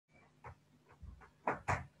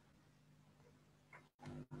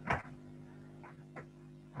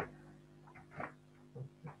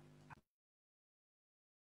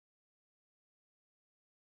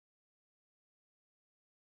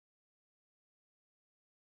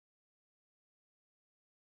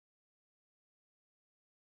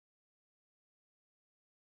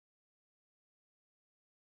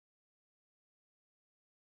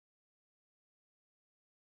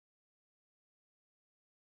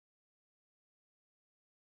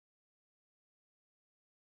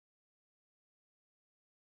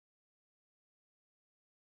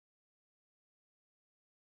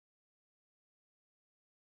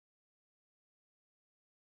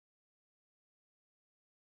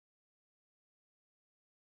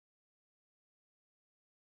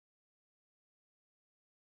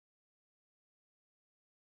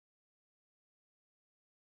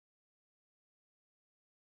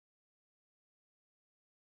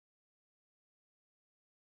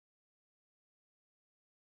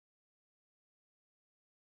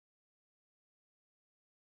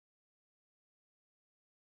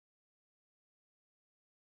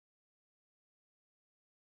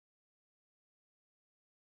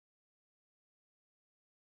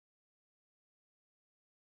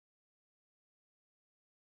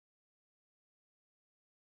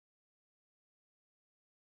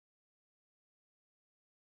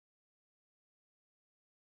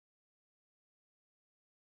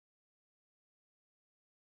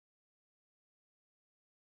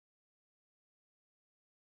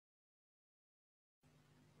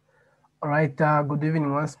All right, good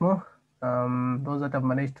evening once more. Those that have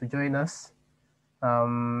managed to join us,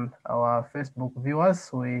 our Facebook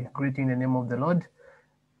viewers, we greet you in the name of the Lord.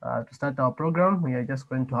 To start our program, we are just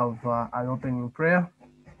going to have an opening prayer.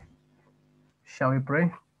 Shall we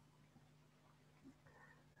pray?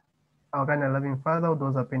 Our kind and loving Father,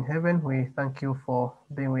 those up in heaven, we thank you for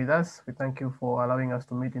being with us. We thank you for allowing us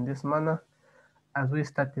to meet in this manner. As we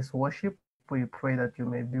start this worship, we pray that you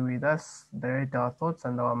may be with us, direct our thoughts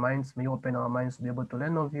and our minds. May you open our minds to be able to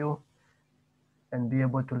learn of you and be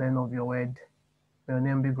able to learn of your word. May your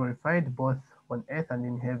name be glorified both on earth and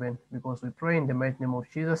in heaven, because we pray in the mighty name of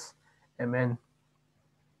Jesus. Amen.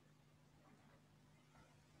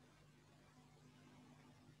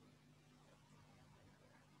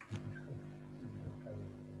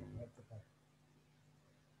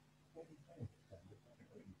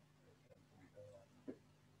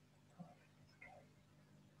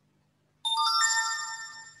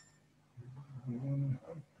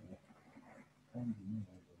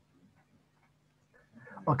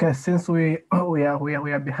 Okay, since we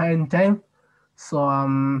are behind time, so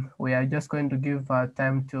we are just going to give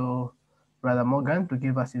time to Brother Morgan to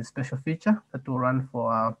give us his special feature that will run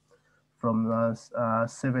for from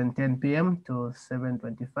 7:10 p.m. to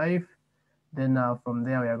 7:25. Then from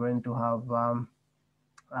there we are going to have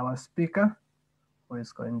our speaker who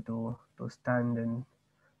is going to stand and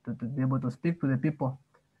to be able to speak to the people.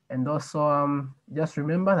 And also just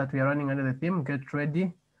remember that we are running under the theme, Get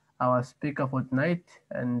Ready. Our speaker for tonight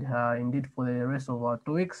and indeed for the rest of our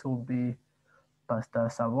 2 weeks will be Pastor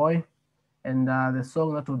Savoy. And the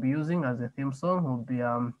song that we'll be using as a theme song will be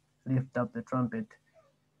Lift Up the Trumpet.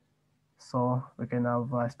 So we can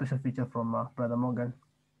have a special feature from Brother Morgan.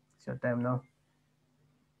 It's your time now.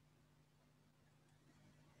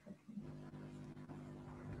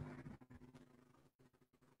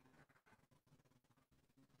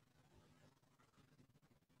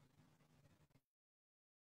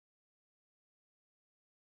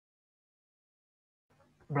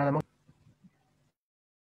 Brother Morgan.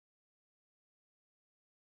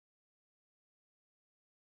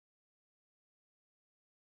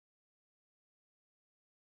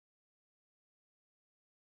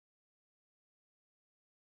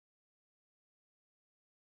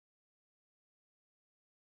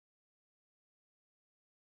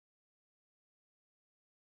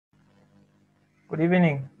 Good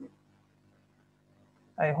evening.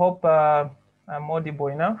 I hope I'm audible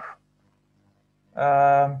enough.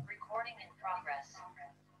 Recording in progress.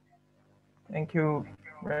 Thank you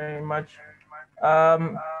very much.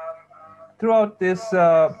 Throughout this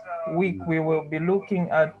week, we will be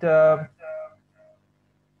looking at the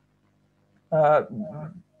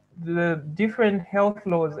different health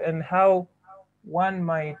laws and how one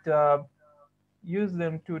might use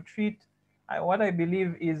them to treat what I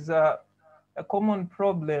believe is a common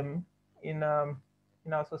problem in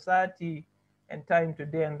our society and time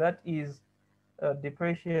today, and that is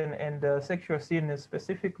depression and sexual sin,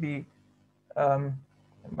 specifically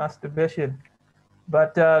masturbation.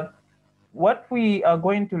 But what we are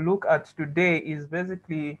going to look at today is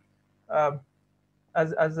basically,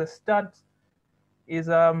 as a start, is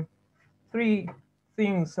 3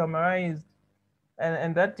 things summarized,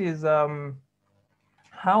 and that is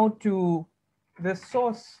how to the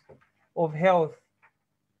source of health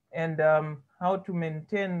and how to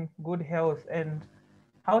maintain good health and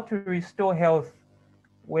how to restore health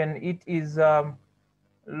when it is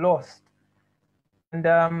lost. And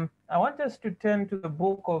I want us to turn to the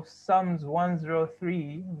book of Psalms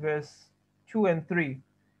 103, verse 2 and 3.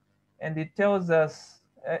 And it tells us,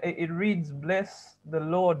 it reads, "Bless the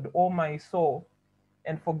Lord, O my soul,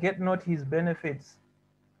 and forget not his benefits,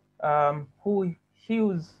 who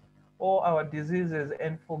heals all our diseases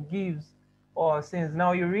and forgives all our sins."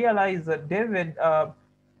 Now you realize that David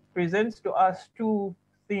presents to us 2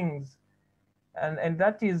 things, and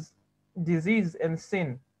that is disease and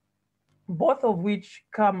sin, both of which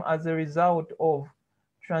come as a result of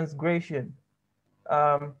transgression.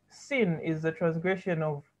 Sin is the transgression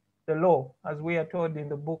of the law, as we are told in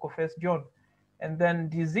the book of 1 John. And then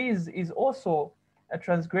disease is also a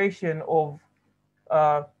transgression of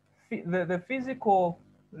the physical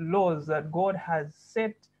laws that God has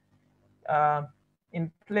set in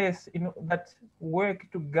place that work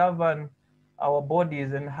to govern our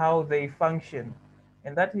bodies and how they function.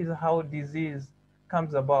 And that is how disease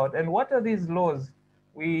comes about. And what are these laws?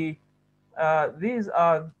 These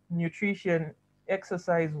are nutrition,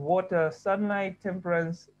 exercise, water, sunlight,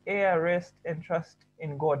 temperance, air, rest, and trust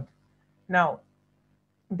in God. Now,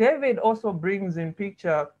 David also brings in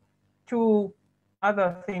picture 2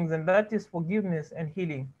 other things, and that is forgiveness and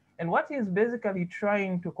healing. And what he's basically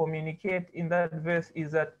trying to communicate in that verse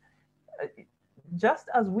is that uh, just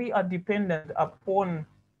as we are dependent upon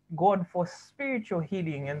God for spiritual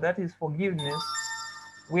healing, and that is forgiveness,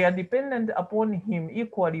 we are dependent upon him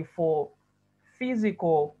equally for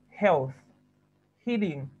physical health,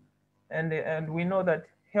 healing. And we know that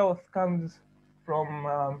health comes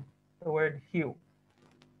from the word heal.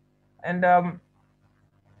 And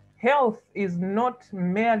health is not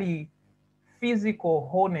merely physical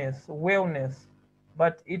wholeness, wellness,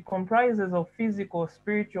 but it comprises of physical,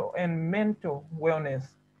 spiritual, and mental wellness.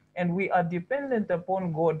 And we are dependent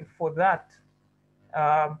upon God for that,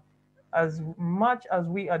 uh, as much as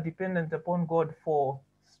we are dependent upon God for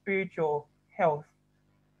spiritual health.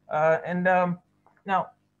 And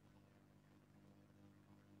now,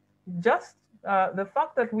 just the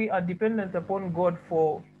fact that we are dependent upon God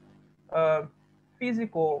for uh,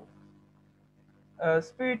 physical,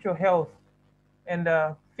 spiritual health, and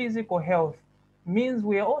physical health means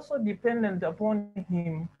we are also dependent upon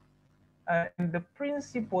him and the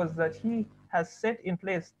principles that he has set in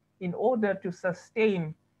place in order to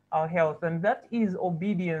sustain our health. And that is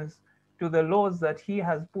obedience to the laws that he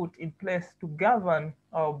has put in place to govern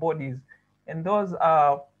our bodies. And those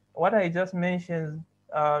are what I just mentioned: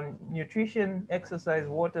 nutrition, exercise,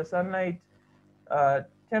 water, sunlight, uh,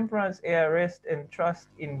 temperance, air, rest, and trust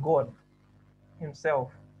in God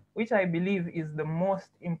himself, which I believe is the most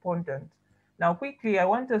important. Now, quickly, I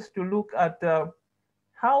want us to look at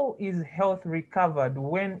how is health recovered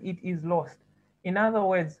when it is lost? In other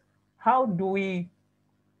words, how do we,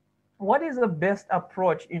 what is the best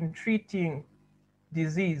approach in treating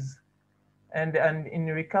disease and in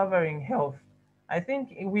recovering health? I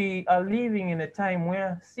think we are living in a time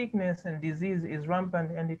where sickness and disease is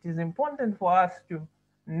rampant, and it is important for us to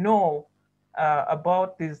know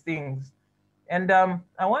about these things. And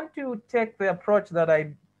I want to take the approach that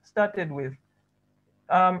I started with.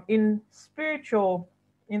 In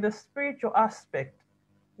the spiritual aspect,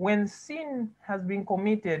 when sin has been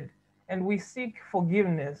committed and we seek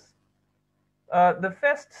forgiveness, the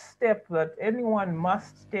first step that anyone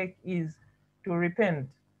must take is to repent.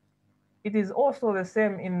 It is also the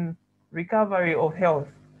same in recovery of health.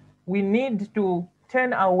 We need to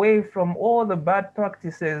turn away from all the bad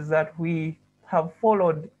practices that we have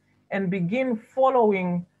followed and begin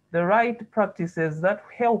following the right practices that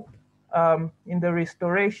help in the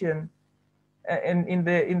restoration and in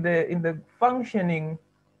the functioning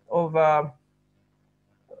of our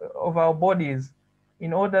bodies,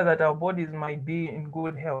 in order that our bodies might be in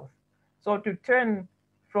good health. So to turn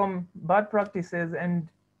from bad practices and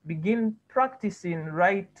begin practicing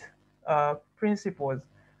right principles.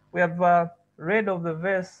 We have read of the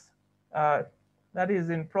verse that is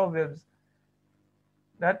in Proverbs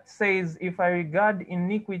that says, "If I regard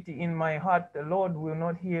iniquity in my heart, the Lord will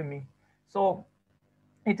not hear me." So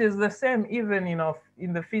it is the same even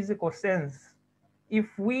in the physical sense. If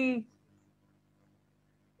we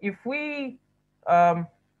um,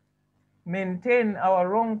 maintain our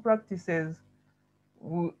wrong practices,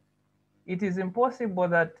 it is impossible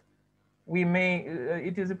that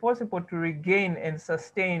it is impossible to regain and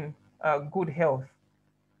sustain good health.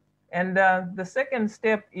 And the second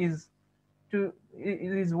step is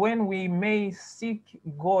when we may seek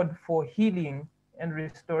God for healing and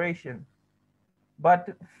restoration.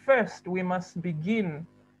 But first, we must begin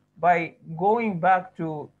by going back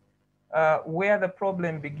to where the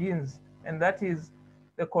problem begins, and that is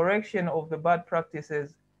the correction of the bad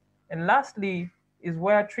practices. And lastly, is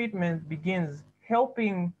where treatment begins,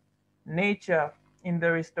 helping nature in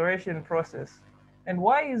the restoration process. And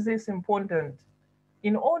why is this important?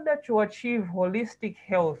 In order to achieve holistic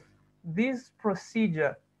health, this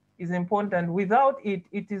procedure is important. Without it,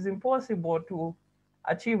 it is impossible to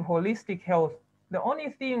achieve holistic health. The only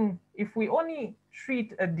thing, if we only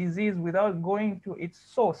treat a disease without going to its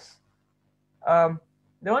source, um,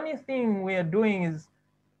 the only thing we are doing is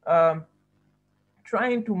um,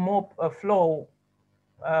 trying to mop a floor,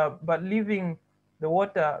 but leaving the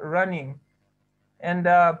water running. And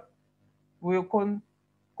we'll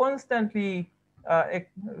constantly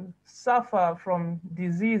suffer from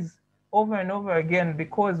disease over and over again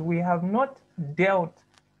because we have not dealt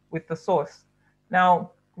with the source.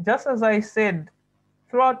 Now, just as I said,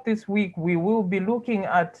 throughout this week, we will be looking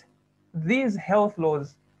at these health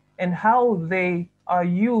laws and how they are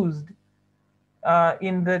used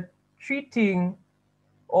in the treating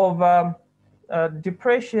of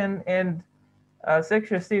depression and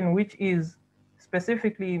sexual sin, which is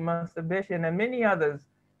specifically masturbation and many others.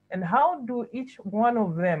 And how do each one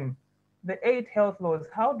of them, the 8 health laws,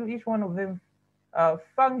 how do each one of them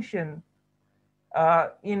function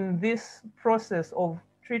in this process of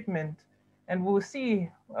treatment, and we'll see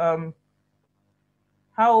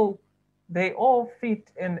how they all fit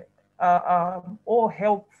and are all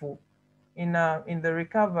helpful in the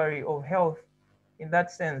recovery of health in that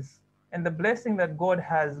sense, and the blessing that God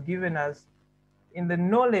has given us in the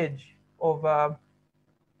knowledge of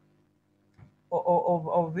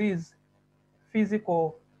these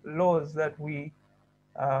physical laws that we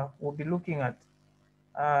will be looking at.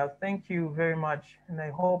 Thank you very much, and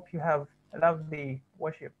I hope you have a lovely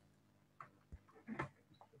worship.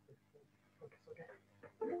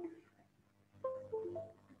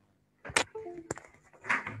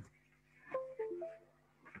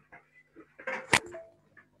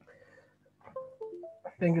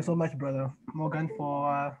 Thank you so much, Brother Morgan,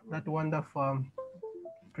 for that wonderful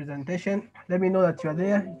presentation. Let me know that you are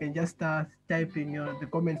there. You can just type in the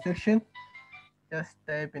comment section. Just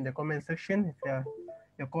type in the comment section if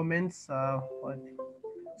your comments, so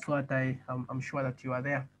that I'm sure that you are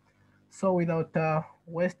there. So without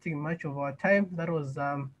wasting much of our time, that was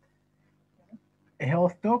a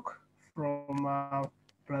health talk from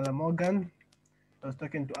Brother Morgan. He was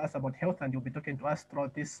talking to us about health, and you'll be talking to us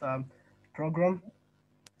throughout this program.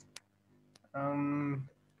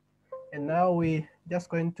 And now we just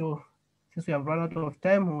going to, since we have run out of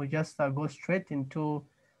time, we'll just go straight into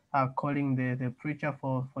calling the preacher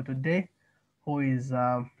for today, who is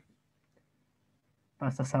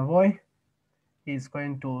Pastor Savoy. He's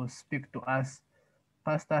going to speak to us.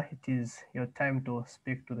 Pastor, it is your time to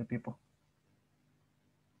speak to the people.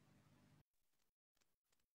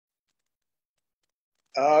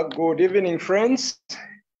 Good evening, friends.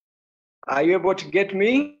 Are you able to get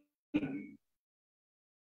me?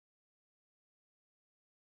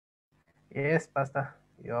 Yes, Pastor,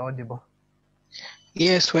 you're audible.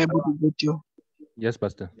 Yes, we're able to get you. Yes,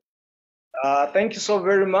 Pastor. Thank you so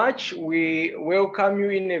very much. We welcome you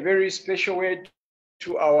in a very special way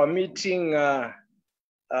to our meeting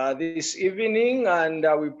this evening, and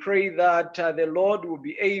we pray that the Lord will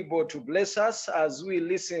be able to bless us as we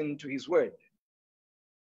listen to his word.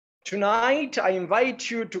 Tonight, I invite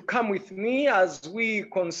you to come with me as we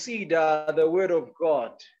consider the word of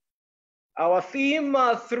God. Our theme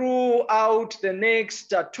throughout the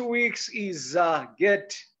next 2 weeks is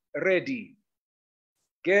get ready.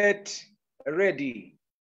 Get ready.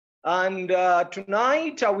 And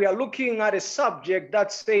tonight we are looking at a subject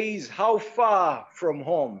that says, how far from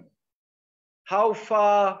home? How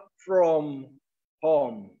far from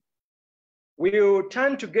home? We'll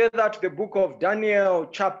turn together to the book of Daniel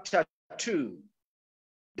chapter 2.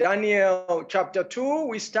 Daniel chapter 2,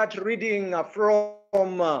 we start reading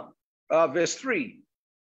from verse 3.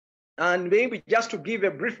 And maybe just to give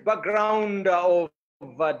a brief background of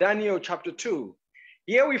Daniel chapter 2.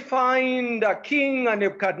 Here we find King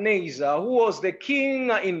Nebuchadnezzar, who was the king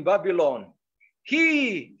in Babylon.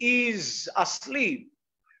 He is asleep.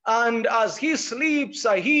 And as he sleeps,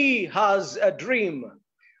 he has a dream.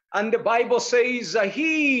 And the Bible says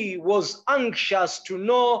he was anxious to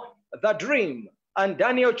know the dream. And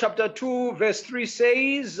Daniel chapter 2 verse 3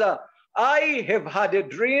 says, I have had a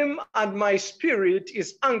dream and my spirit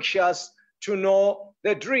is anxious to know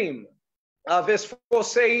the dream. Verse 4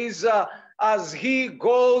 says, as he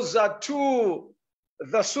goes to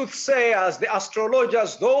the soothsayers, the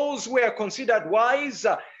astrologers, those who were considered wise,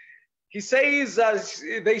 he says,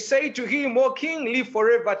 they say to him, O king, live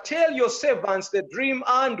forever. Tell your servants the dream,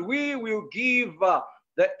 and we will give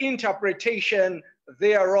the interpretation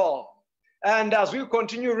thereof. And as we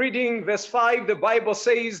continue reading verse 5, the Bible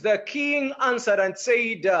says, the king answered and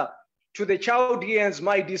said to the Chaldeans,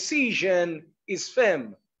 my decision is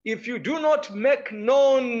firm. If you do not make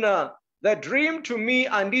known the dream to me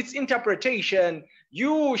and its interpretation,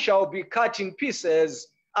 you shall be cut in pieces,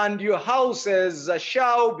 and your houses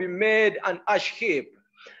shall be made an ash heap.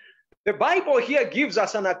 The Bible here gives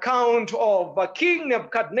us an account of King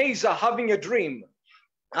Nebuchadnezzar having a dream.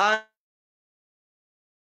 And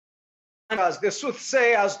as the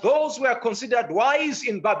soothsayers, those were considered wise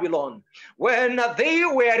in Babylon, when they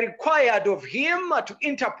were required of him to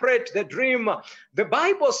interpret the dream, the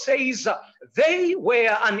Bible says they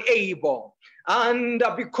were unable. And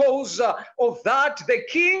because of that, the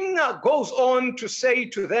king goes on to say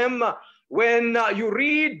to them, when you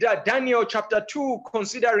read Daniel chapter 2,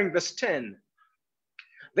 considering verse 10,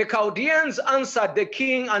 the Chaldeans answered the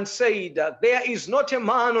king and said, there is not a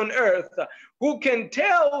man on earth who can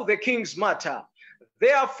tell the king's matter.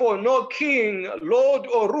 Therefore, no king, lord,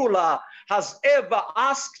 or ruler has ever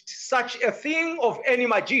asked such a thing of any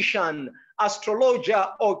magician, astrologer,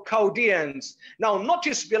 or Chaldeans. Now,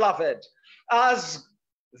 notice, beloved, as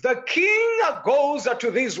the king goes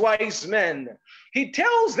to these wise men. He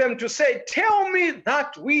tells them to say, tell me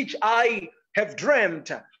that which I have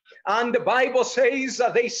dreamt. And the Bible says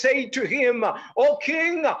they say to him, O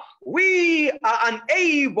king, we are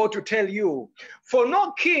unable to tell you, for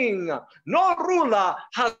no king, no ruler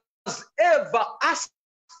has ever asked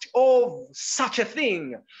of such a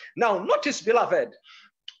thing. Now notice, beloved,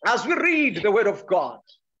 as we read the word of God,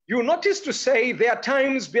 you notice to say there are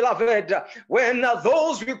times, beloved, when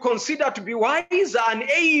those we consider to be wise are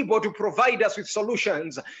unable to provide us with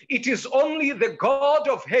solutions. It is only the God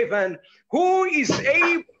of heaven who is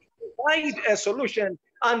able to provide a solution.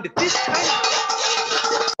 And this time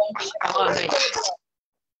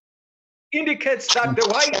indicates that the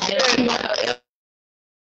wise men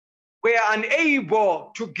were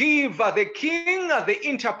unable to give the king the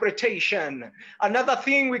interpretation. Another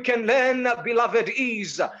thing we can learn, beloved,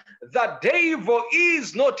 is that devil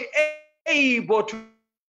is not able to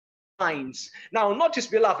minds. Now notice,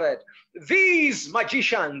 beloved, these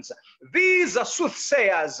magicians, these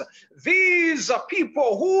soothsayers, these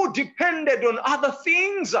people who depended on other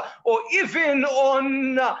things or even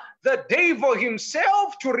on the devil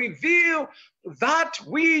himself to reveal that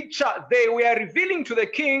which they were revealing to the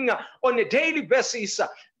king on a daily basis,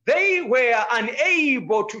 they were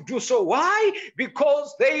unable to do so. Why?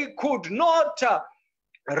 Because they could not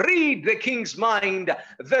read the king's mind.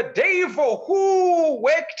 The devil who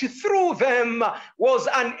worked through them was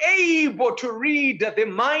unable to read the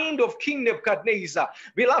mind of King Nebuchadnezzar.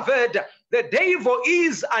 Beloved, the devil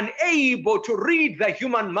is unable to read the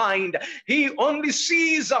human mind. He only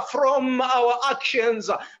sees from our actions,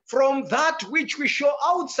 from that which we show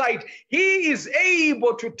outside. He is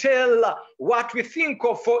able to tell what we think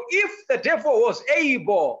of. For if the devil was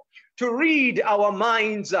able to read our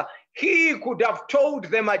minds, he could have told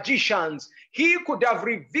the magicians, he could have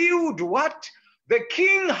revealed what the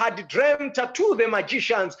king had dreamt to the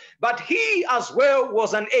magicians, but he as well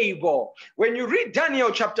was unable. When you read Daniel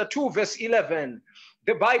chapter 2, verse 11,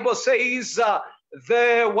 the Bible says,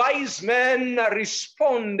 the wise men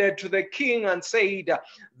responded to the king and said,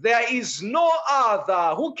 there is no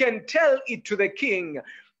other who can tell it to the king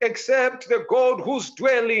except the God whose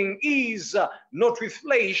dwelling is not with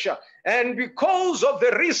flesh. And because of the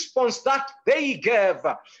response that they gave,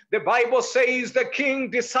 the Bible says the king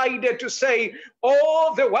decided to say,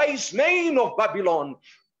 all the wise men of Babylon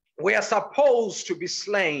were supposed to be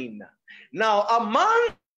slain. Now, among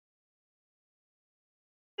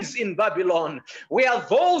in Babylon were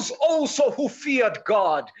those also who feared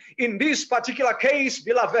God. In this particular case,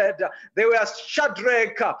 beloved, they were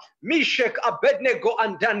Shadrach, Meshach, Abednego,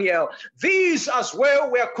 and Daniel. These as well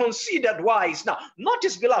were considered wise. Now,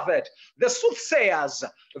 notice, beloved, the soothsayers,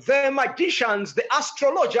 the magicians, the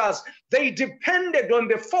astrologers, they depended on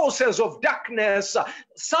the forces of darkness,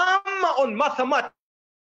 some on mathematics,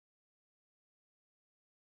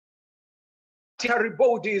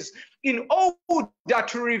 bodies, in order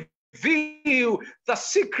to reveal the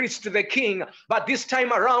secrets to the king. But this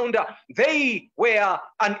time around, they were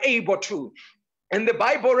unable to. And the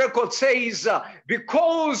Bible record says,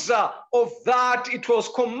 because of that, it was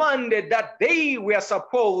commanded that they were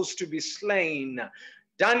supposed to be slain.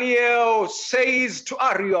 Daniel says to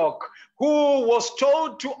Arioch, who was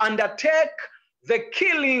told to undertake the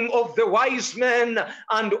killing of the wise men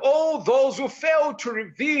and all those who failed to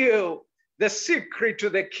reveal the secret to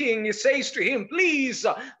the king, he says to him, please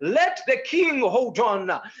let the king hold on.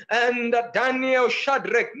 And Daniel,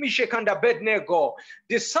 Shadrach, Meshach, and Abednego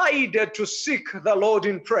decided to seek the Lord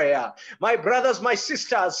in prayer. My brothers, my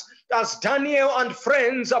sisters, as Daniel and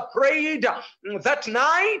friends prayed that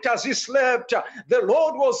night as he slept, the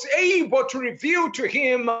Lord was able to reveal to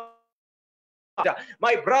him.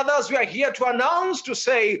 My brothers, we are here to announce, to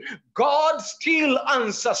say, God still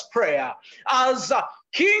answers prayer. As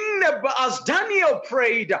Daniel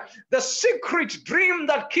prayed, the secret dream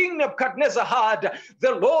that King Nebuchadnezzar had,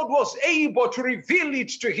 the Lord was able to reveal it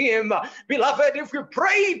to him. Beloved, if we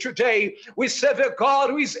pray today, we serve a God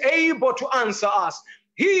who is able to answer us.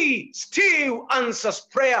 He still answers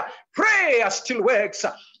prayer. Prayer still works.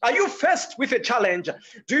 Are you faced with a challenge?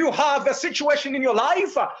 Do you have a situation in your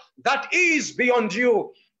life that is beyond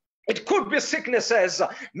you? It could be sicknesses.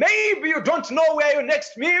 Maybe you don't know where your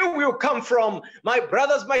next meal will come from. My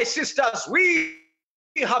brothers, my sisters, we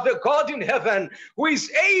have a God in heaven who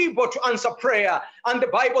is able to answer prayer. And the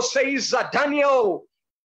Bible says that Daniel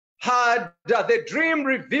had the dream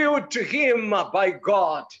revealed to him by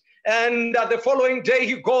God. And the following day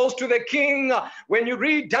he goes to the king. When you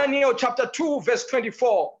read Daniel chapter 2, verse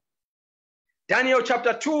 24. Daniel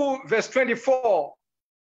chapter 2, verse 24.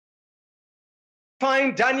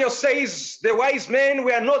 find Daniel says the wise men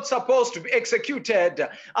were not supposed to be executed.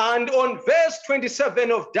 And on verse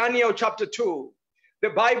 27 of Daniel chapter 2,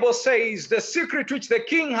 the Bible says the secret which the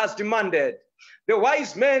king has demanded, the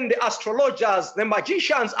wise men, the astrologers, the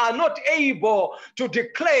magicians are not able to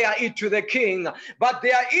declare it to the king. But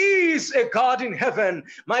there is a God in heaven.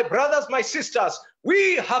 My brothers, my sisters,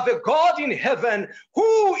 we have a God in heaven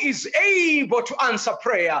who is able to answer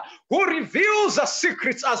prayer, who reveals the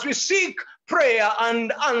secrets as we seek prayer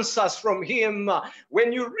and answers from him.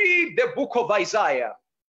 When you read the book of Isaiah,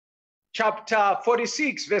 chapter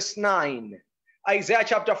 46, verse 9, Isaiah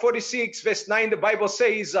chapter 46, verse 9, the Bible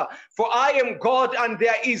says, for I am God and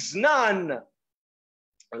there is none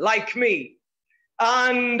like me.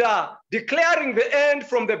 And declaring the end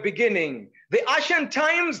from the beginning, the ancient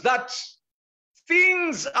times that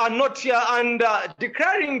things are not here, and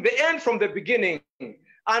declaring the end from the beginning,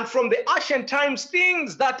 and from the ancient times,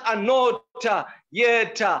 things that are not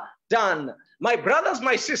yet done. My brothers,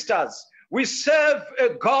 my sisters, we serve a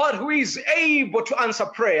God who is able to answer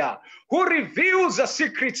prayer, who reveals the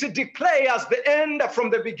secrets, he declares the end from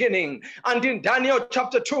the beginning. And in Daniel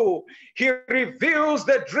chapter 2, he reveals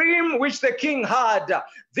the dream which the king had.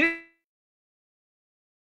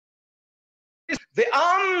 The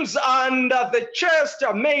arms and the chest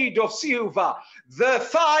are made of silver. The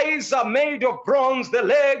thighs are made of bronze, the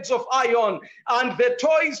legs of iron, and the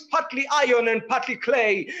toes partly iron and partly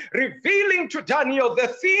clay, revealing to Daniel the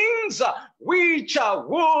things which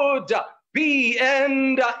would be.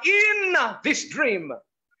 And in this dream,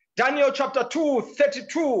 Daniel chapter 2,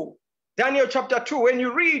 32, Daniel chapter 2, when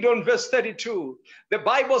you read on verse 32, the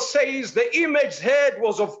Bible says the image head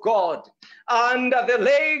was of God, and the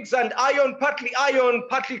legs and iron,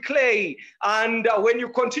 partly clay. And when you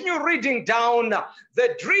continue reading down,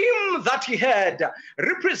 the dream that he had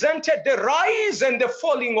represented the rise and the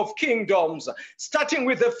falling of kingdoms, starting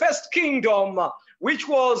with the first kingdom, which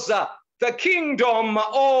was the kingdom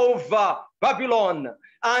of Babylon.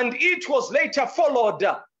 And it was later followed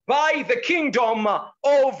by the kingdom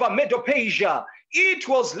of Medo-Persia. It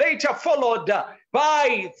was later followed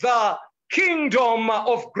by the kingdom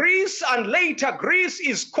of Greece, and later Greece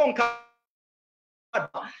is conquered,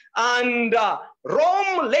 and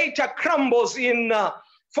Rome later crumbles in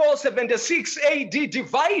 476 AD,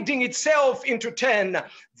 dividing itself into 10.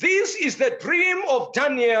 This is the dream of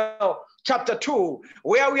Daniel chapter 2,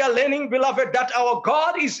 where we are learning, beloved, that our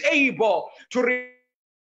God is able to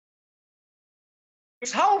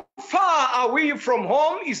how far are we from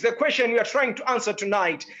home is the question we are trying to answer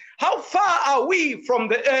tonight. How far are we from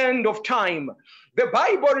the end of time? The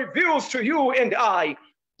Bible reveals to you and I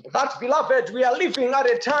that, beloved, we are living at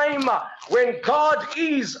a time when God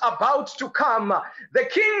is about to come. The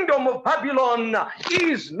kingdom of Babylon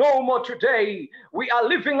is no more today. We are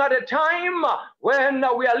living at a time when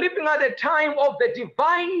we are living at a time of the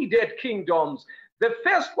divided kingdoms. The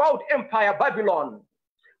first world empire, Babylon,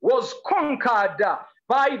 was conquered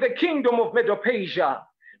by the kingdom of Medo-Persia.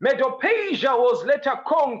 Medo-Persia was later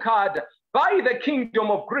conquered by the kingdom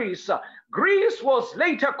of Greece. Greece was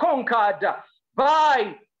later conquered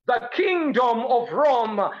by the kingdom of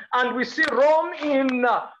Rome. And we see Rome in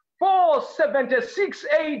 476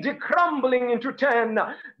 AD crumbling into 10.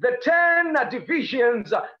 The 10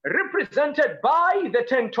 divisions represented by the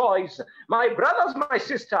 10 toys. My brothers, my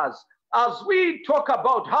sisters, as we talk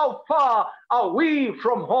about how far are we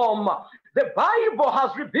from home, the Bible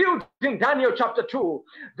has revealed in Daniel chapter 2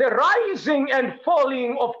 the rising and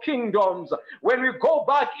falling of kingdoms. When we go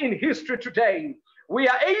back in history today, we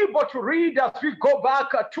are able to read as we go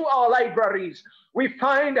back to our libraries. We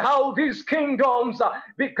find how these kingdoms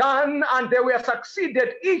began and they were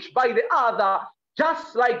succeeded each by the other,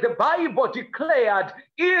 just like the Bible declared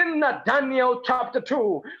in Daniel chapter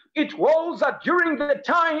 2. It was during the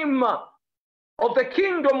time of the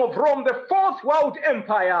kingdom of Rome, the fourth world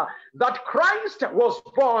empire, that Christ was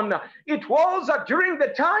born. It was during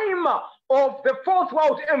the time of the fourth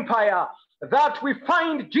world empire that we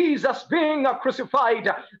find Jesus being crucified.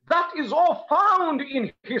 That is all found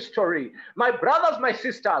in history. My brothers, my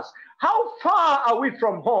sisters, how far are we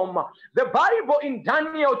from home? The Bible in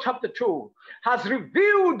Daniel chapter 2 has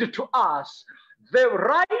revealed to us the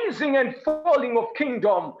rising and falling of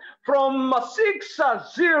kingdom from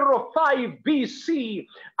 605 BC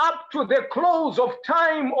up to the close of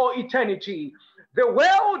time or eternity. The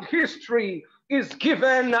world history is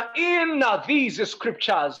given in these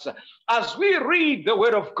scriptures. As we read the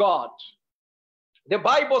word of God, the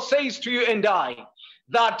Bible says to you and I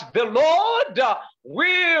that the Lord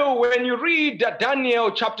will, when you read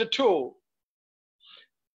Daniel chapter 2,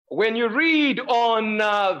 When you read on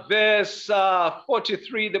verse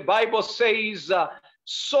 43, the Bible says,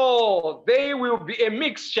 so they will be a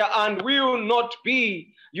mixture and will not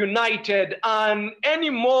be united, and any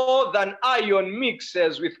more than iron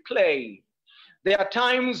mixes with clay. There are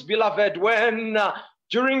times, beloved, when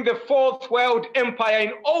during the Fourth World Empire,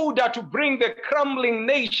 in order to bring the crumbling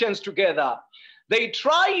nations together, they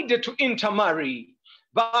tried to intermarry,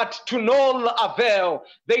 but to no avail.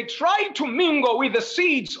 They tried to mingle with the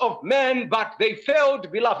seeds of men, but they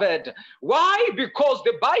failed, beloved. Why? Because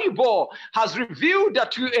the Bible has revealed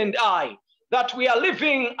to you and I that we are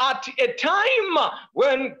living at a time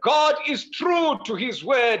when God is true to his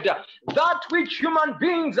word. That which human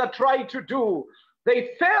beings are trying to do, they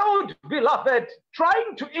failed, beloved,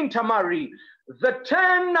 trying to intermarry. The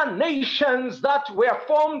 10 nations that were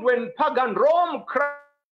formed when pagan Rome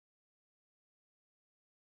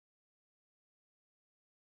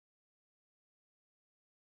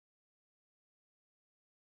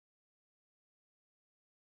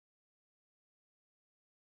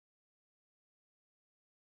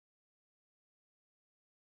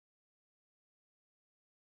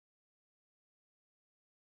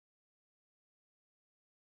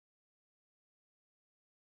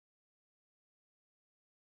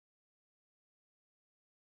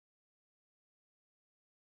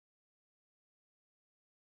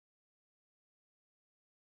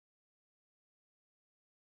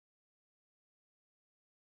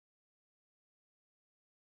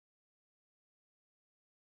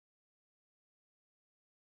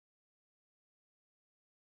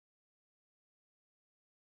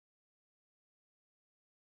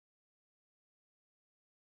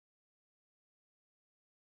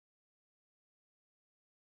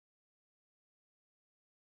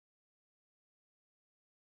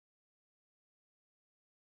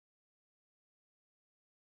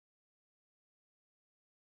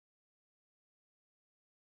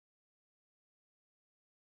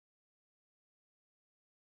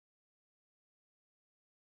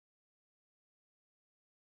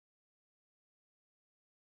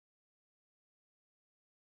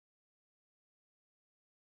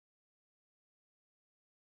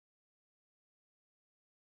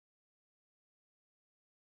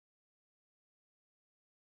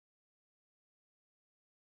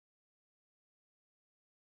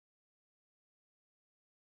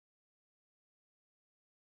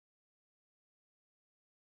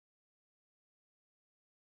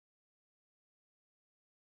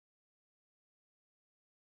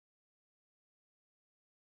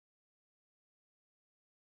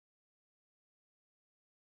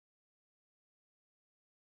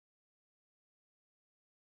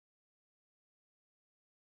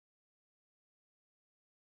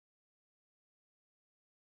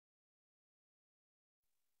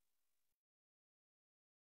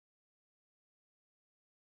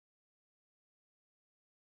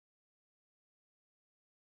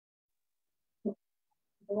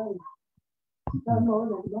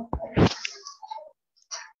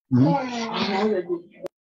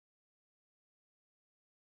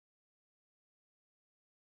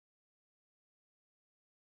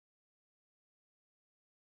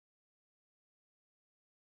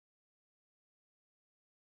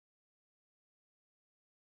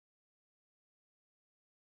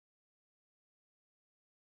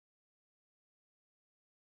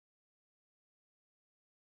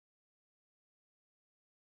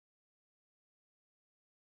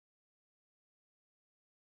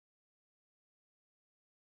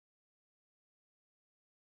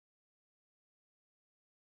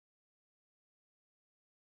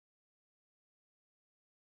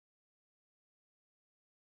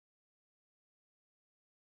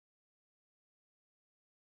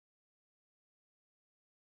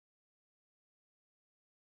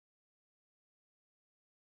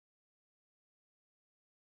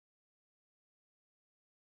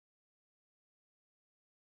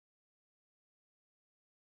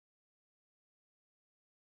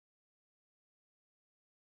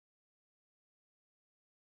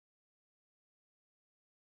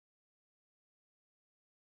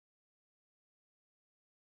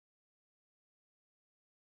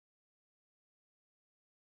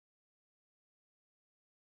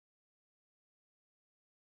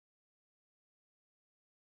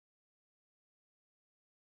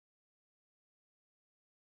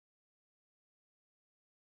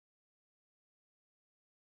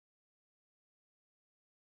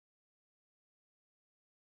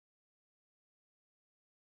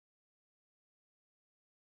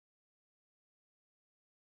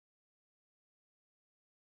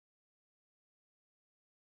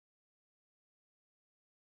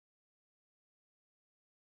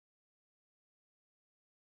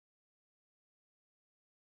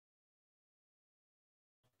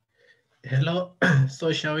Hello.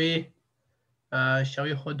 So shall we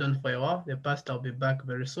hold on for a while? The pastor will be back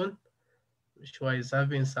very soon. Sure, is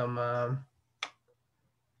having some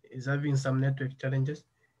network challenges,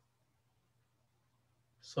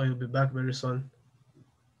 so he'll be back very soon.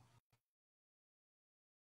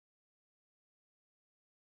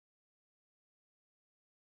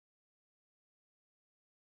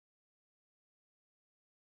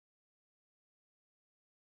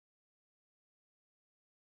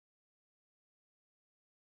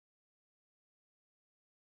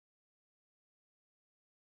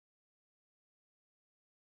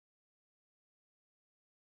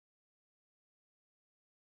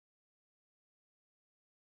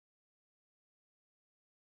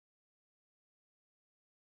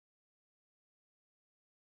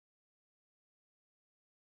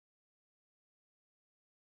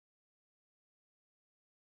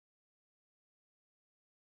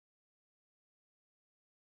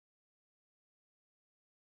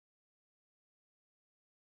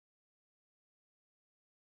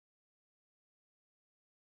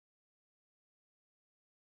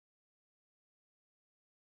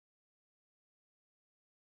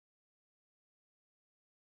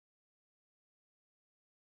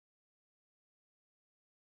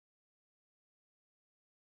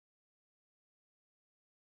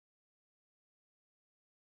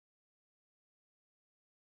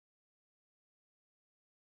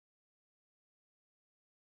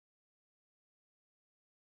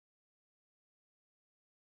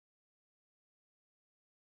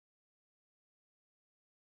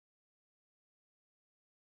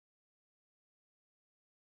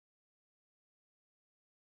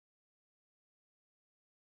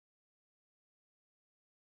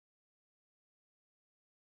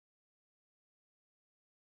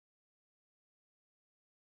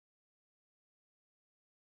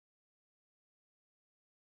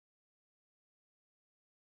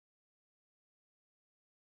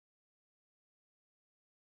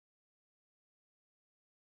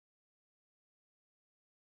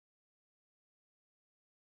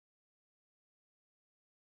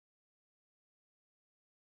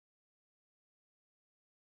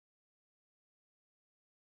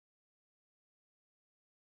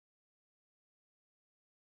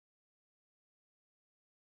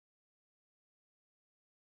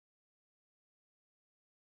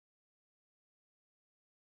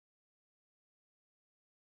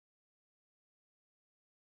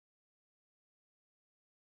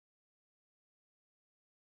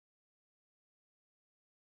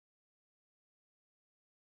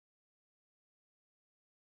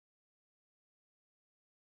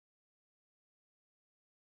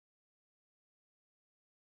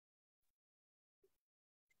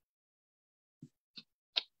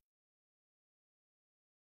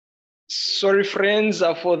 Sorry, friends,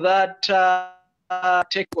 for that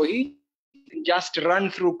technical hit. Just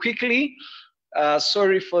run through quickly.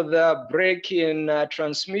 Sorry for the break in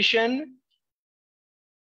transmission.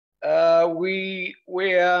 We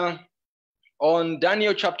were on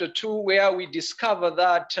Daniel chapter 2, where we discover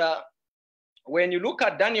that when you look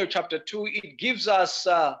at Daniel chapter 2, it gives us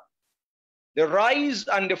the rise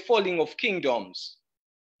and the falling of kingdoms.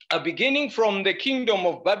 Beginning from the kingdom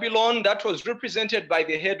of Babylon, that was represented by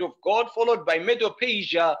the head of God, followed by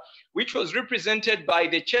Medo-Persia, which was represented by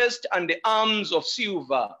the chest and the arms of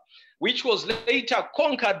silver, which was later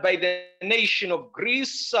conquered by the nation of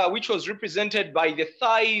Greece, which was represented by the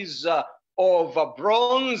thighs of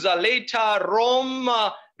bronze, later Rome,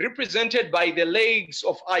 represented by the legs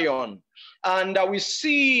of iron. And we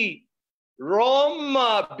see Rome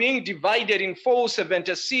being divided in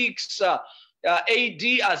 476 AD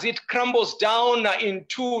as it crumbles down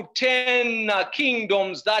into 10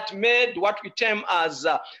 kingdoms that made what we term as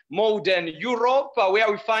modern Europe,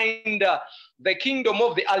 where we find the kingdom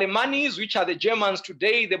of the Alemannis, which are the Germans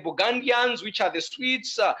today, the Burgundians, which are the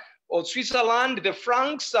Swedes of Switzerland, the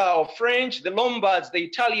Franks or French, the Lombards, the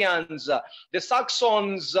Italians, the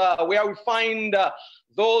Saxons, where we find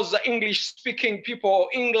those English-speaking people of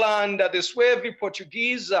England, the Suevi,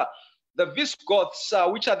 Portuguese, the Visigoths,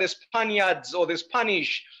 which are the Spaniards or the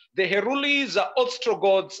Spanish, the Herulis,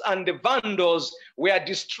 Ostrogoths, and the Vandals were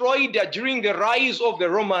destroyed during the rise of the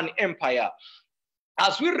Roman Empire.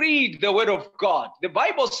 As we read the word of God, the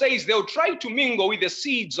Bible says they'll try to mingle with the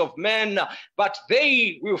seeds of men, but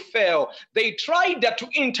they will fail. They tried to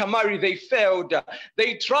intermarry, they failed.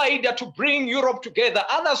 They tried to bring Europe together.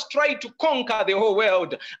 Others tried to conquer the whole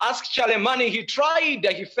world. Ask Charlemagne, he tried,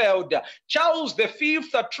 he failed. Charles V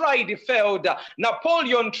tried, he failed.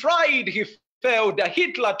 Napoleon tried, he failed.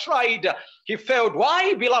 Hitler tried, he failed.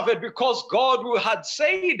 Why, beloved? Because God had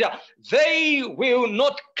said they will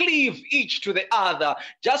not cleave each to the other,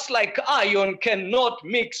 just like iron cannot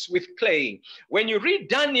mix with clay. When you read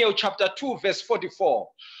Daniel chapter 2, verse 44,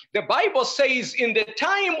 the Bible says, in the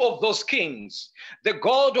time of those kings, the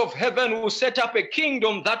God of heaven will set up a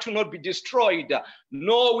kingdom that will not be destroyed,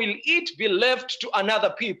 nor will it be left to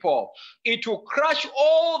another people. It will crush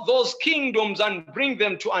all those kingdoms and bring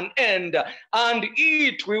them to an end, and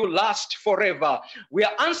it will last forever. We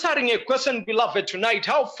are answering a question, beloved, tonight.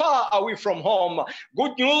 How far are we from home?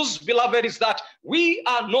 Good news, beloved, is that we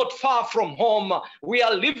are not far from home. We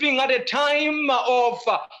are living at a time of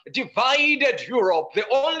divided Europe. The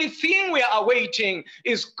only thing we are awaiting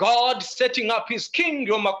is God setting up his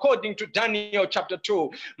kingdom according to Daniel chapter 2.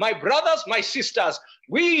 My brothers, my sisters,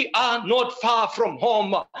 we are not far from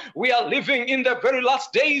home. We are living in the very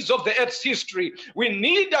last days of the earth's history. We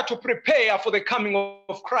need to prepare for the coming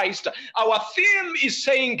of Christ. Our theme is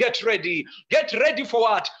saying, get ready. Get ready for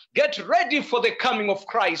what? Get ready for the coming of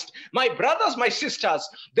Christ. My brothers, my sisters,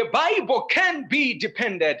 the Bible can be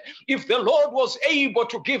depended. If the Lord was able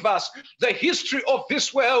to give us the history of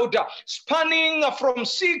this world spanning from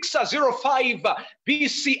 605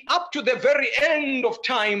 BC up to the very end of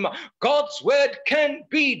time, God's word can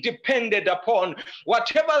be depended upon.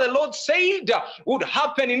 Whatever the Lord said would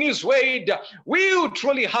happen in his word will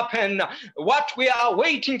truly happen. What we are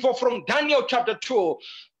waiting for from Daniel chapter 2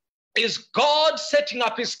 is God setting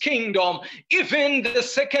up his kingdom, even the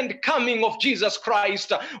second coming of Jesus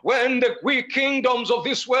Christ, when the weak kingdoms of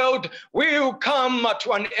this world will come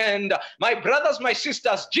to an end. My brothers, my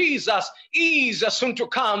sisters, Jesus is soon to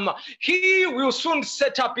come. He will soon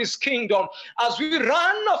set up his kingdom. As we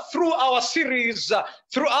run through our series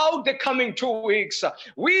throughout the coming 2 weeks,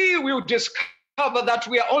 we will discover that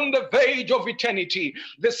we are on the verge of eternity.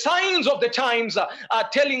 The signs of the times are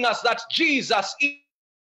telling us that Jesus is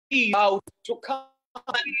out to come.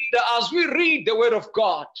 And as we read the word of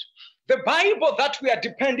God, the Bible that we are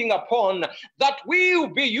depending upon, that we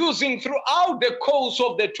will be using throughout the course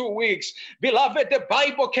of the 2 weeks, beloved, the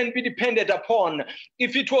Bible can be depended upon.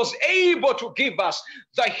 If it was able to give us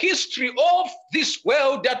the history of this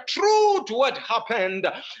world, the true to what happened,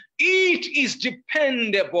 it is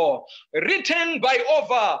dependable, written by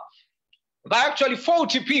actually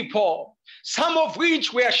 40 people, some of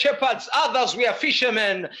which were shepherds, others were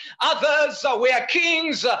fishermen, others were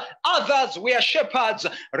kings, others were shepherds,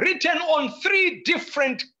 written on 3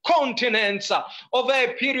 different continents over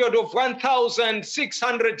a period of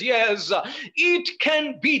 1,600 years. It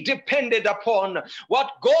can be depended upon.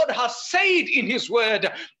 What God has said in his word,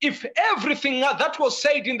 if everything that was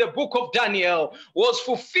said in the book of Daniel was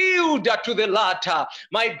fulfilled to the latter,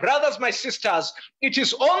 my brothers, my sisters, it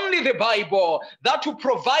is only the Bible that will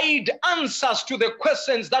provide answers to the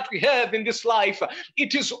questions that we have in this life.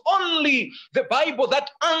 It is only the Bible that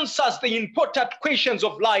answers the important questions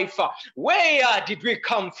of life. Where did we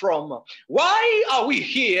come from? Why are we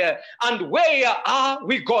here? And where are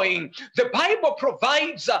we going? The Bible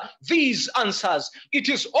provides these answers. It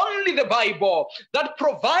is only the Bible that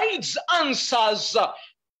provides answers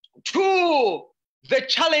to the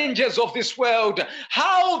challenges of this world,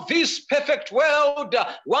 how this perfect world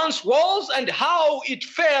once was and how it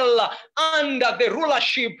fell under the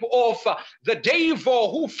rulership of the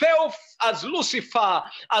devil, who fell as Lucifer,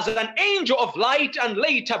 as an angel of light, and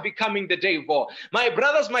later becoming the devil. My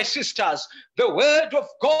brothers, my sisters, the word of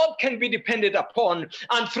God can be depended upon.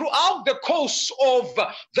 And throughout the course of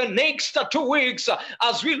the next 2 weeks,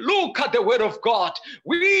 as we look at the word of God,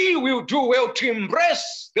 we will do well to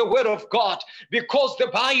embrace the word of God, because the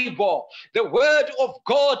Bible, the word of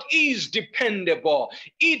God, is dependable.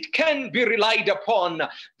 It can be relied upon.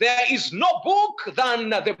 There is no book than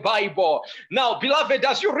the Bible. Now, beloved,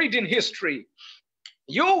 as you read in history,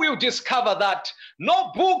 you will discover that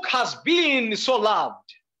no book has been so loved,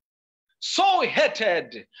 so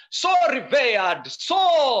hated, so revered,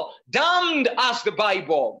 so damned as the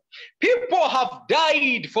Bible. People have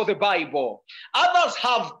died for the Bible. Others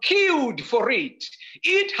have killed for it.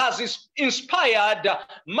 It has inspired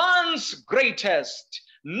man's greatest,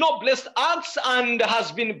 noblest acts, and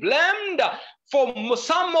has been blamed for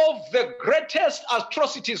some of the greatest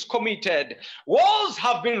atrocities committed. Wars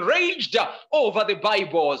have been waged over the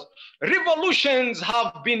Bibles. Revolutions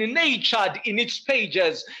have been nurtured in its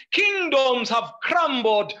pages. Kingdoms have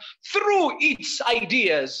crumbled through its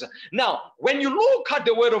ideas. Now, when you look at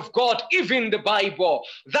the word of God, even the Bible,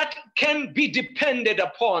 that can be depended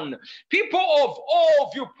upon. People of all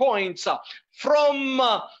viewpoints from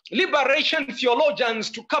liberation theologians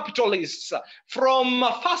to capitalists, from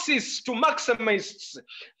fascists to maximists,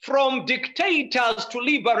 from dictators to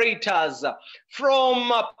liberators,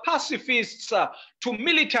 from pacifists to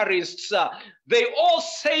militarists. They all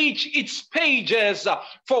sage its pages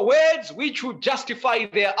for words which would justify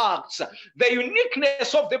their acts. The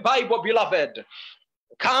uniqueness of the Bible, beloved,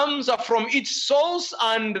 comes from its source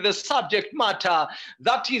and the subject matter,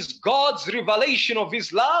 that is God's revelation of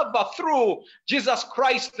his love through Jesus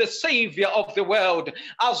Christ, the Savior of the world.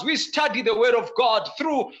 As we study the word of God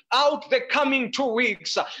throughout the coming 2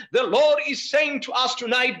 weeks, the Lord is saying to us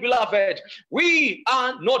tonight, beloved, we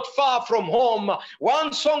are not far from home.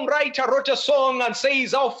 One songwriter wrote a song and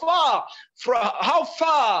says, how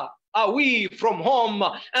far are we from home?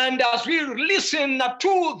 And as we listen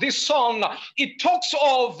to this song, it talks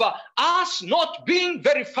of us not being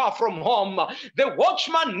very far from home. The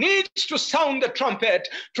watchman needs to sound the trumpet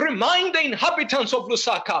to remind the inhabitants of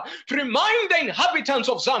Lusaka, to remind the inhabitants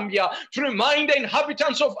of Zambia, to remind the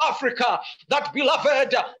inhabitants of Africa that,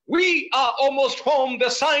 beloved, we are almost home. The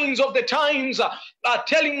signs of the times are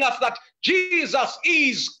telling us that Jesus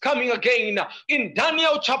is coming again. In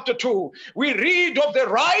Daniel chapter 2, we read of the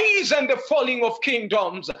rise and the falling of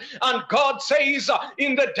kingdoms. And God says,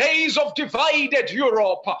 in the days of divided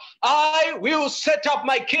Europe, I will set up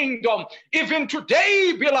my kingdom. Even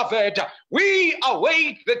today, beloved, we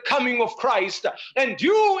await the coming of Christ. And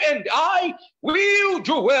you and I will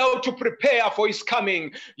do well to prepare for his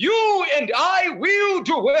coming. You and I will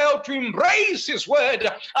do well to embrace his word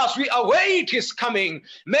as we await his coming.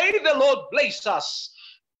 May the Lord bless us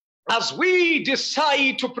as we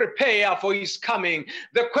decide to prepare for his coming.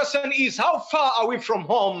 The question is, how far are we from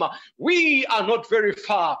home? We are not very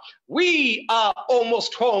far. We are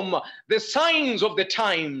almost home. The signs of the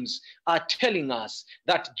times are telling us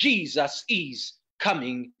that Jesus is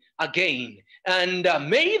coming again. And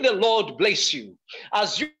may the Lord bless you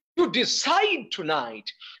as you decide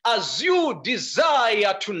tonight, as you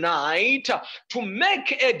desire tonight to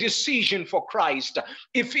make a decision for Christ.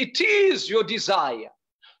 If it is your desire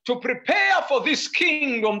to prepare for this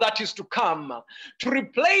kingdom that is to come, to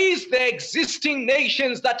replace the existing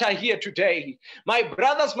nations that are here today. My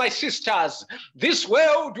brothers, my sisters, this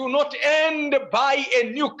world will not end by a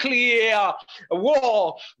nuclear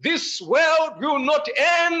war. This world will not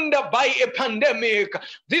end by a pandemic.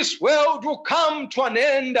 This world will come to an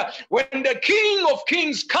end when the King of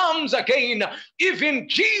Kings comes again, even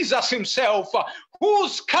Jesus himself,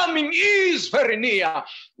 whose coming is very near.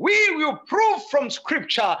 We will prove from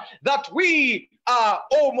scripture that we are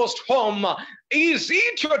almost home. Is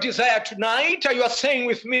it your desire tonight? You are saying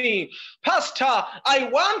with me, Pastor, I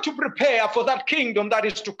want to prepare for that kingdom that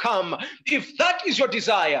is to come. If that is your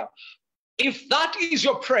desire, if that is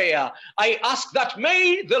your prayer, I ask that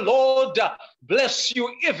may the Lord bless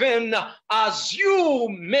you even as you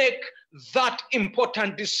make that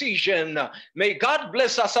important decision. May God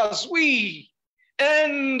bless us as we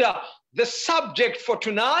end the subject for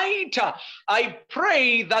tonight. I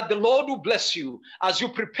pray that the Lord will bless you as you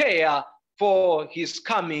prepare for his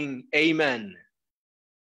coming. Amen.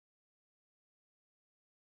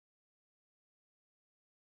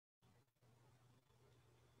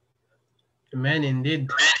 Amen, indeed.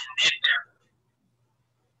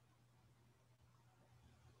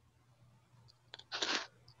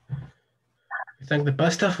 We thank the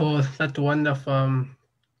pastor for that wonderful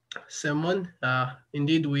sermon.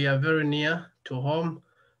 Indeed, we are very near to home.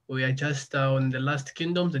 We are just on the last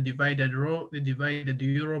kingdom, the divided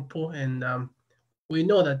Europe, and we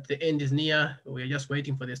know that the end is near. We are just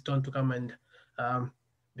waiting for the stone to come and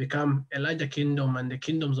become a larger kingdom, and the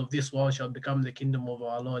kingdoms of this world shall become the kingdom of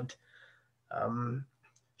our Lord.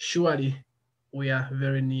 Surely, we are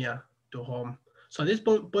very near to home. So at this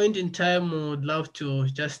point in time, we would love to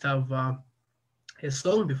just have a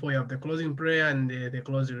song before we have the closing prayer and the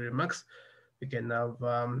closing remarks. We can have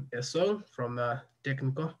a song from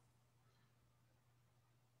technical.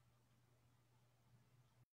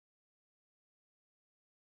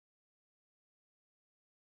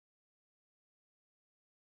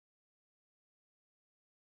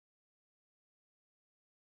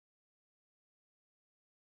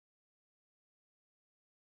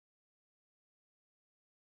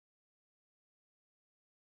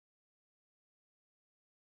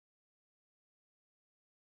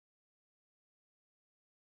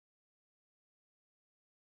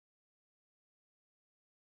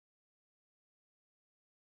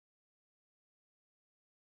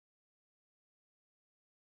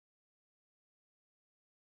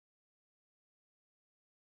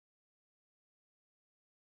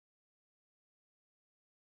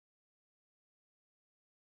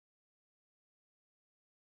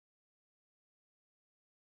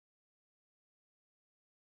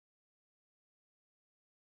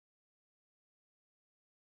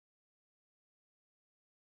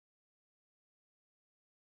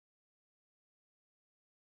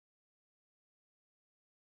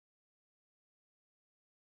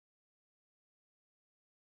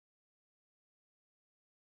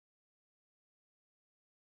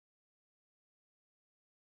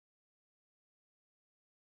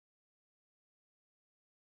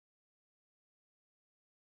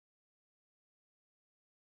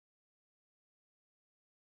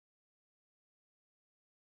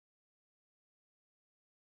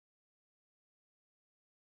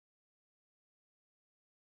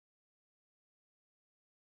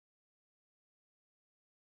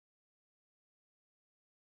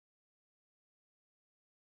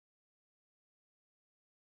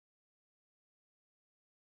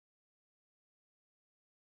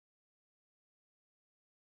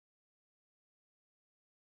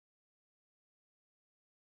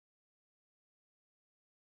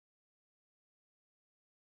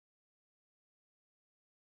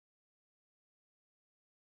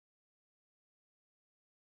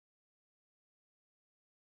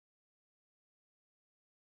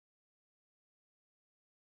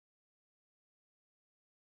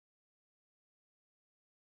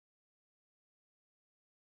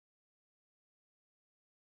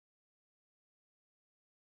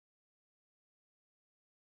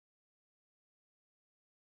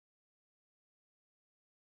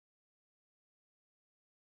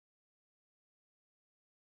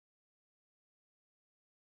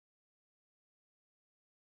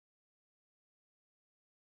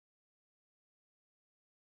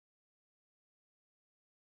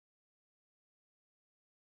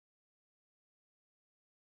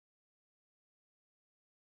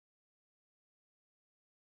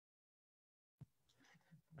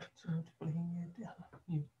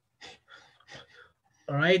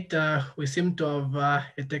 All right, we seem to have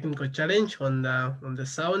a technical challenge on the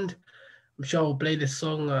sound. I'm sure we'll play the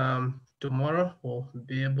song tomorrow. We'll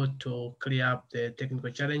be able to clear up the technical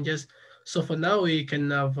challenges. So for now, we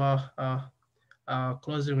can have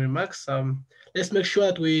closing remarks. Let's make sure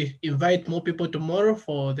that we invite more people tomorrow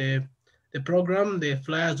for the program. The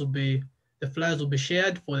flyers will be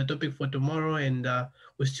shared for the topic for tomorrow, and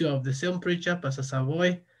we still have the same preacher, Pastor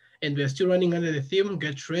Savoy, and we're still running under the theme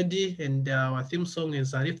 "Get Ready," and our theme song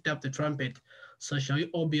is "Lift Up the Trumpet." So shall we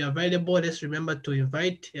all be available? Let's remember to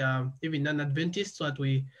invite even non-Adventists so that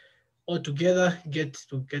we all together get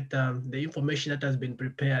the information that has been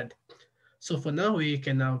prepared. So for now, we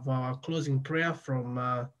can have our closing prayer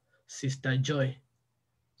from Sister Joy.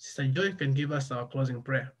 Sister Joy can give us our closing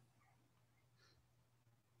prayer.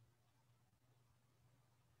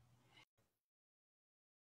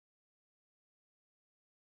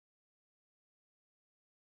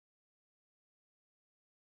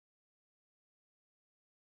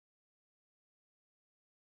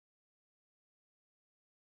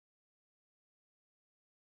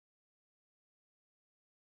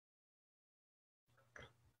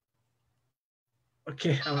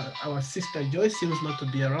 Okay, our Sister Joy seems not to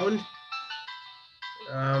be around.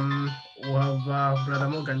 We'll have Brother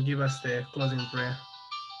Morgan give us the closing prayer.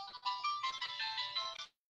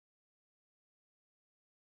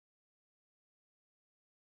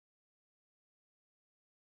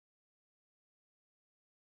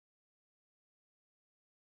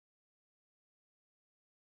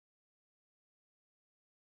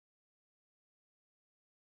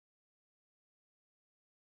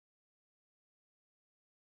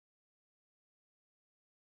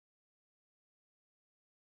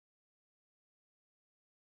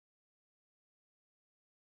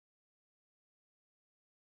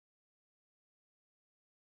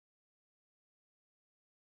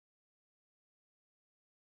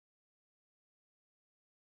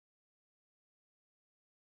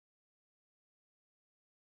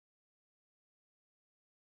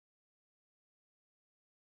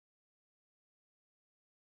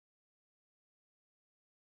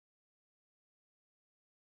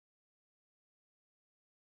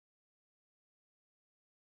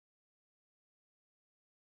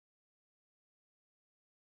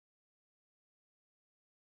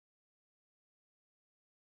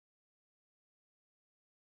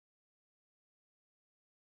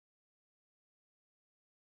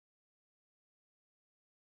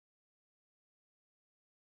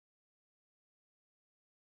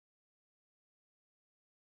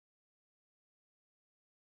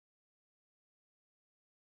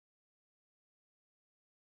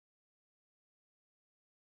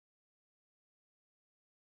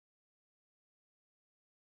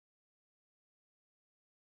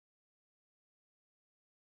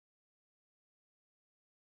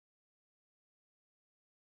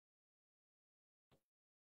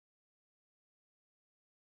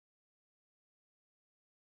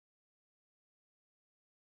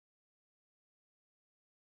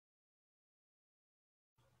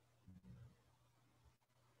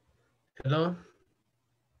 Hello?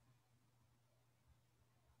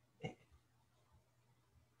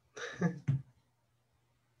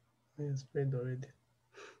 It's prayed already.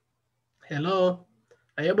 Hello?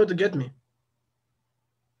 Are you able to get me?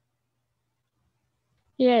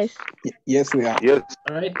 Yes. Yes, we are. Yes.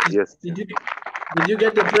 All right. Yes. Did you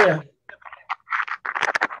get the prayer?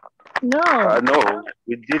 No. No,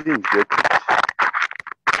 we didn't get it.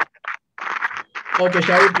 Okay,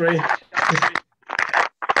 shall we pray?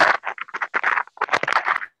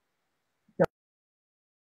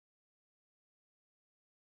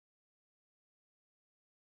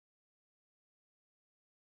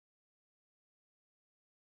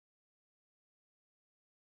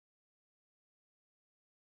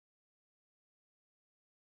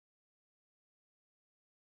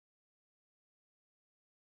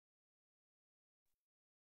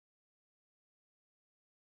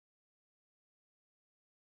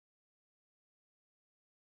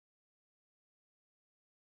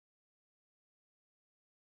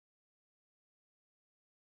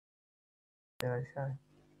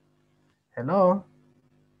 Hello?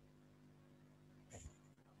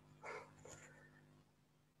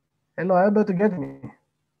 Hello, are you able to get me?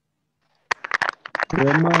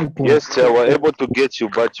 Yes, sir, we're able to get you,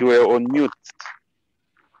 but you were on mute.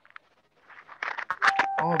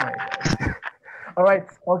 Oh my God. All right.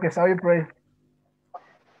 Okay, shall we pray?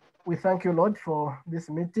 We thank you, Lord, for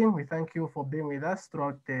this meeting. We thank you for being with us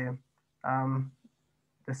throughout the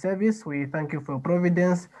service. We thank you for your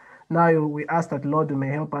providence. Now we ask that, Lord, you may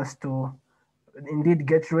help us to indeed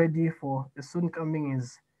get ready, for the soon coming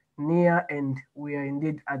is near, and we are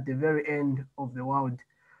indeed at the very end of the world.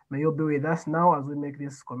 May you be with us now as we make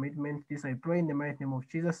this commitment. This I pray in the mighty name of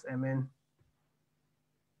Jesus. Amen.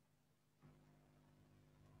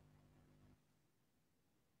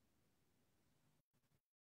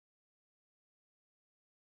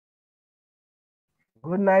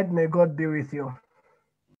 Good night. May God be with you.